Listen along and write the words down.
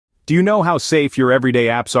Do you know how safe your everyday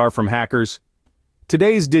apps are from hackers?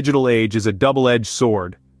 Today's digital age is a double-edged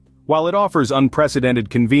sword. While it offers unprecedented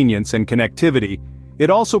convenience and connectivity, it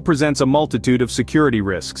also presents a multitude of security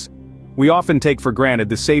risks. We often take for granted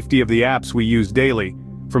the safety of the apps we use daily,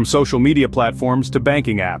 from social media platforms to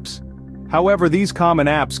banking apps. However, these common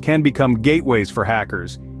apps can become gateways for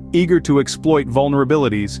hackers, eager to exploit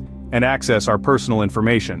vulnerabilities and access our personal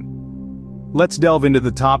information. Let's delve into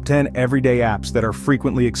the top 10 everyday apps that are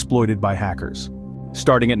frequently exploited by hackers.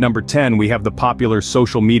 Starting at number 10, we have the popular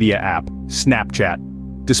social media app,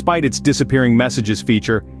 Snapchat. Despite its disappearing messages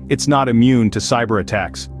feature, it's not immune to cyber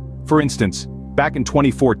attacks. For instance, back in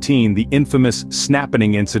 2014, the infamous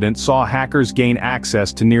snapping incident saw hackers gain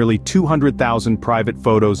access to nearly 200,000 private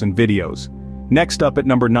photos and videos. Next up at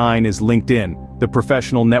number 9 is LinkedIn, the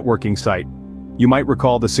professional networking site. You might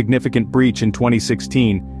recall the significant breach in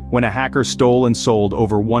 2016, when a hacker stole and sold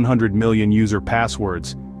over 100 million user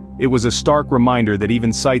passwords. It was a stark reminder that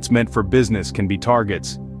even sites meant for business can be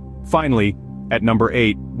targets. Finally, at number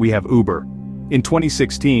 8, we have Uber. In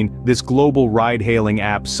 2016, this global ride-hailing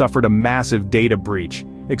app suffered a massive data breach,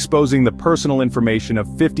 exposing the personal information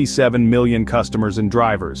of 57 million customers and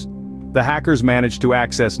drivers. The hackers managed to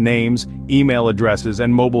access names, email addresses,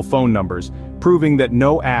 and mobile phone numbers, proving that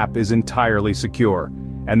no app is entirely secure.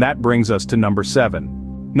 And that brings us to number 7.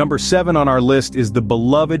 Number 7 on our list is the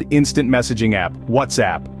beloved instant messaging app,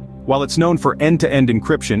 WhatsApp. While it's known for end-to-end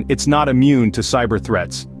encryption, it's not immune to cyber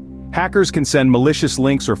threats. Hackers can send malicious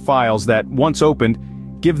links or files that, once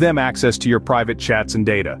opened, give them access to your private chats and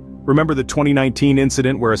data. Remember the 2019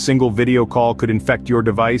 incident where a single video call could infect your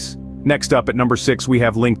device? Next up at number 6 we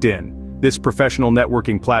have LinkedIn. This professional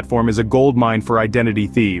networking platform is a goldmine for identity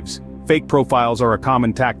thieves. Fake profiles are a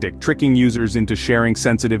common tactic, tricking users into sharing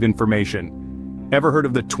sensitive information. Ever heard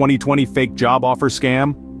of the 2020 fake job offer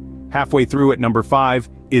scam? Halfway through at number 5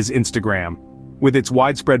 is Instagram. With its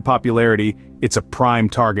widespread popularity, it's a prime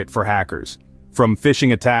target for hackers. From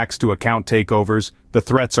phishing attacks to account takeovers, the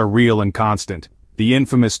threats are real and constant. The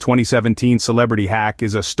infamous 2017 celebrity hack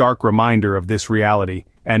is a stark reminder of this reality.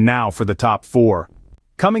 And now for the top 4.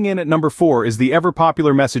 Coming in at number 4 is the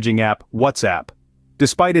ever-popular messaging app, WhatsApp.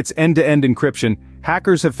 Despite its end-to-end encryption,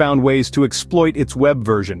 hackers have found ways to exploit its web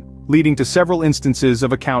version, leading to several instances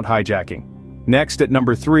of account hijacking. Next at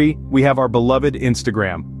number 3, we have our beloved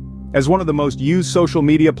Instagram. As one of the most used social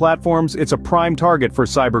media platforms, it's a prime target for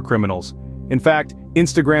cybercriminals. In fact,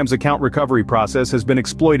 Instagram's account recovery process has been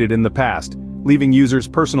exploited in the past, leaving users'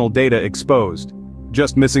 personal data exposed.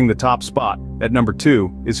 Just missing the top spot, at number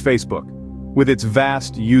 2, is Facebook. With its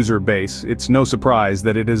vast user base, it's no surprise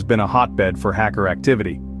that it has been a hotbed for hacker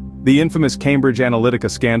activity. The infamous Cambridge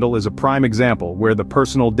Analytica scandal is a prime example where the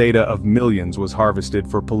personal data of millions was harvested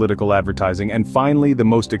for political advertising. And finally, the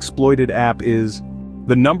most exploited app is...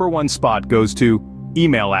 The number 1 spot goes to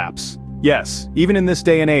email apps. Yes, even in this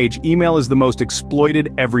day and age, email is the most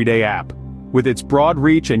exploited everyday app. With its broad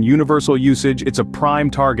reach and universal usage, it's a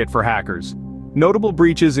prime target for hackers. Notable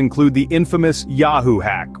breaches include the infamous Yahoo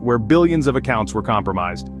hack, where billions of accounts were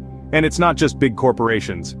compromised. And it's not just big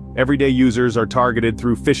corporations. Everyday users are targeted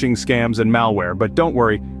through phishing scams and malware, but don't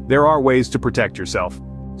worry, there are ways to protect yourself.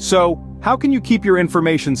 So, how can you keep your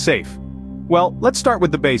information safe? Well, let's start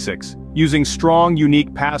with the basics. Using strong,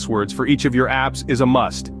 unique passwords for each of your apps is a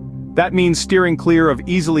must. That means steering clear of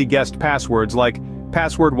easily guessed passwords like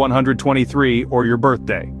password 123 or your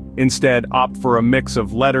birthday. Instead, opt for a mix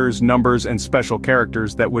of letters, numbers, and special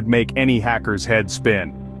characters that would make any hacker's head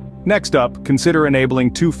spin. Next up, consider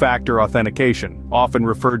enabling two-factor authentication, often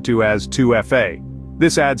referred to as 2FA.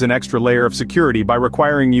 This adds an extra layer of security by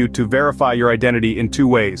requiring you to verify your identity in 2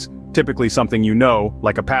 ways, typically something you know,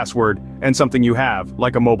 like a password, and something you have,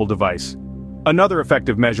 like a mobile device. Another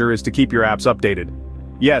effective measure is to keep your apps updated.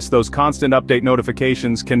 Yes, those constant update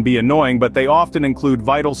notifications can be annoying, but they often include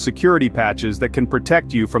vital security patches that can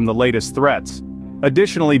protect you from the latest threats.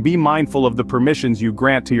 Additionally, be mindful of the permissions you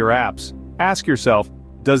grant to your apps. Ask yourself,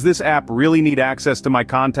 does this app really need access to my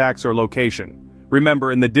contacts or location?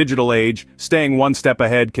 Remember, in the digital age, staying one step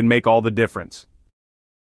ahead can make all the difference.